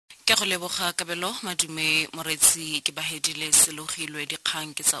Ke go leboga kabelo madume moretsi ke bahedile selogilwe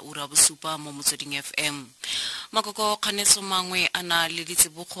dikgang ke tsa ura bosupa mo motsweding FM. Makoko kganetso mangwe ana le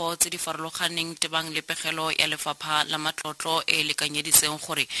ditsibogo tse di farologaneng tebang le pegelo ya lefapha la matlotlo e lekanyeditseng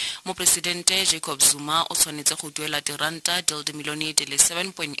gore mo presidente Jacob Zuma o tshwanetse go duela diranta di milione di le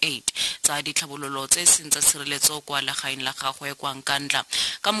 7.8 tsa ditlhabololo tse sentse tshireletso kwa legaeng la gagwe kwa Nkandla.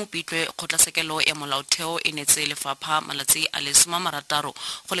 Ka mopitlwe kgotlasekelo ya molaotheo e netse lefapha malatsi a le 16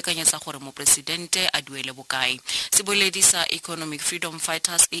 go lekanyetsa gore mo presidente a duele bokae. Seboledi sa Economic Freedom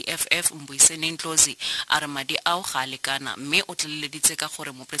Fighters EFF Mbuiseni Ndlozi a re madi ao ga lekana mme o tlaleleditse ka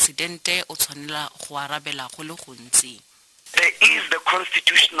gore mo presidente o tshwanela go arabela go le gontsi. There is the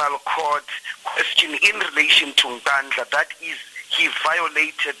constitutional court question in relation to Nkandla, that is, he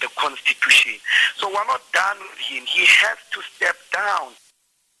violated the constitution. So we're not done with him. He has to step down.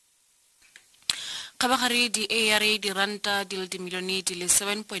 Kabagari di ARA di ranta di milione di le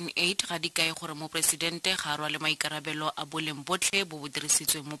 7.8 ga di kae gore mo presidente ga rwa le maikarabelo a boleng botlhe bo bo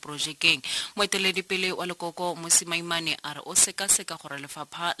dirisitsweng mo projekeng. Moeteledipele wa lekoko Mosimaimane a re o seka-seka gore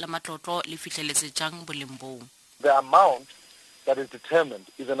lefapha la matlotlo le fitlheletse jang boleng boo. The amount that is determined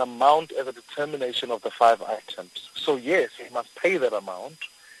is an amount as a determination of the 5 items. So yes, he must pay that amount.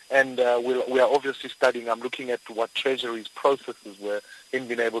 And we are obviously studying, I'm looking at what Treasury's processes were in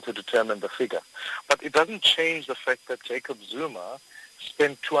being able to determine the figure. But it doesn't change the fact that Jacob Zuma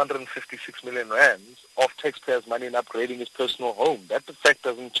spent 256 million rands of taxpayers' money in upgrading his personal home. That fact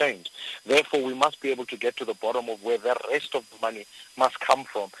doesn't change. Therefore, we must be able to get to the bottom of where the rest of the money must come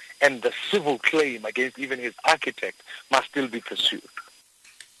from. And the civil claim against even his architect must still be pursued.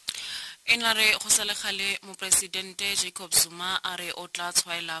 Enare go salegale mo presidente Jacob Zuma a re o tla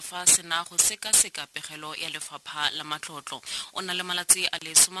tshwaela fa sena go seka-seka pegelo ya lefapha la matlotlo. O na le malatsi a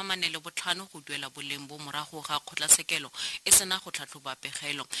le 45 go duela boleng bo morago ga kgotlasekelo e sena go tlhatlhoba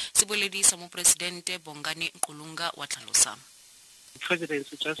pegelo. Seboledi sa mo presidente Bongani Nkulunga wa tlhalosa. The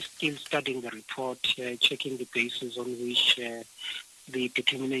president is just still studying the report, checking the basis on which the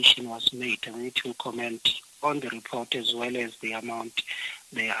determination was made, and we need to comment on the report as well as the amount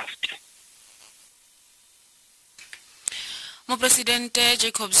thereafter. Mo presidente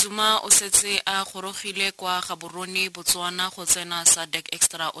Jacob Zuma o setse a gorogile kwa Gaborone Botswana go tsena SADC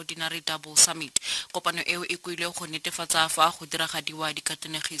Extraordinary Double Summit. Kopano eo e kuile go netefatsa fa go diragadiwa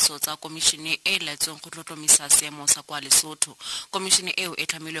dikatenegiso tsa komishene e laetsweng go tlhotlhomisa seemo sa kwa Lesotho. Komishene eo e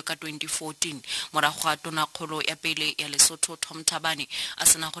tlhamilwe ka 2014 morago ga tonakgolo ya pele ya Lesotho Tom Thabane a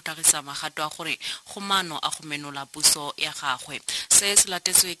sena go tlhagisa magato a gore go maano a go menola puso ya gagwe. Se se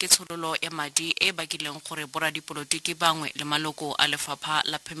latetswe ke tshololo ya madi e bakileng gore boradipolotiki bangwe le maloko a lefapha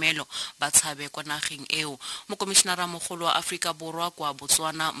la phemelo ba tshabe kwa nageng eo. Mokomishenara mogolo wa Afrika Borwa kwa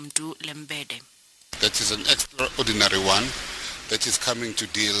Botswana Mdu Lembede. That is an extraordinary one that is coming to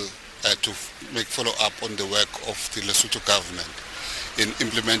deal to make follow-up on the work of the Lesotho government in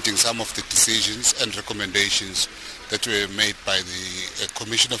implementing some of the decisions and recommendations that were made by the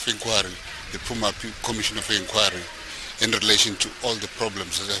Commission of Inquiry, the Puma Commission of Inquiry, in relation to all the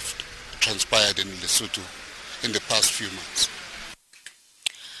problems that have transpired in Lesotho in the past few months.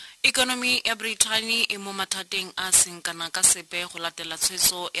 Economy ya Brittany e mo mathateng a seng kana ka sepe go latela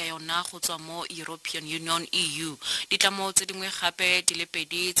tshweetso ya yona go tswa mo European Union EU. Ditlamo tse dingwe gape di le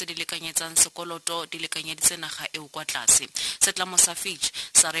pedi tse di lekanyetsang sekoloto di lekanyeditse naga eo kwa tlase. Setlamo sa Fitch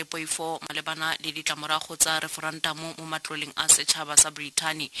sa re poifo malebana le ditlamorago tsa referendum mo matloleng a setšhaba sa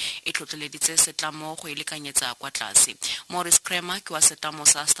Brittany e tlhotlheleditse setlamo go lekanyetsa kwa tlase. Morris Kramer ke wa setlamo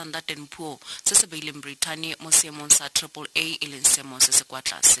sa Standard & Poor se se beileng Brittany mo seemong sa AAA e leng seemo se se kwa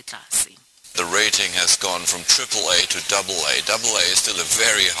tlase. The rating has gone from AAA to AA. AA is still a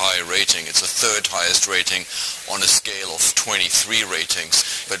very high rating. It's the 3rd highest rating on a scale of 23 ratings.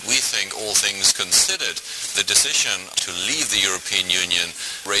 But we think, all things considered, the decision to leave the European Union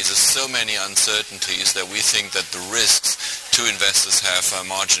raises so many uncertainties that we think that the risks to investors have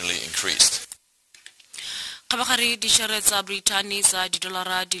marginally increased. Kabagari di shere tsa Brittany sa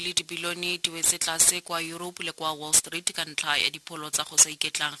 $1 di le dibilione di wetse tlase kwa Europe le kwa Wall Street ka ntlha ya dipholo tsa go sa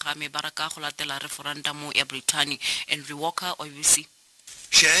iketlang ga mebaraka go latela referendum ya Brittany. Henry Walker, OBC.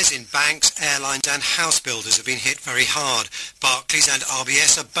 Shares in banks, airlines and house builders have been hit very hard. Barclays and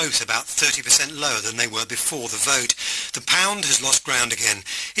RBS are both about 30% lower than they were before the vote. The pound has lost ground again.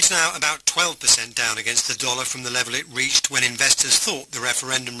 It's now about 12% down against the dollar from the level it reached when investors thought the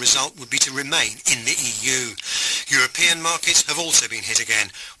referendum result would be to remain in the EU. European markets have also been hit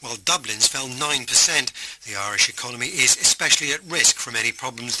again, while Dublin's fell 9%. The Irish economy is especially at risk from any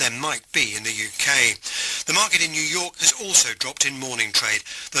problems there might be in the UK. The market in New York has also dropped in morning trade,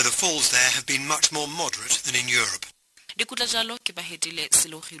 though the falls there have been much more moderate than in Europe. Dikutla jalo ke bahedile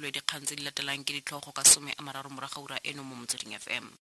selogilwe dikgang tse di latelang ke ditlhogo ka 30 morago ura eno mo Motsweding FM.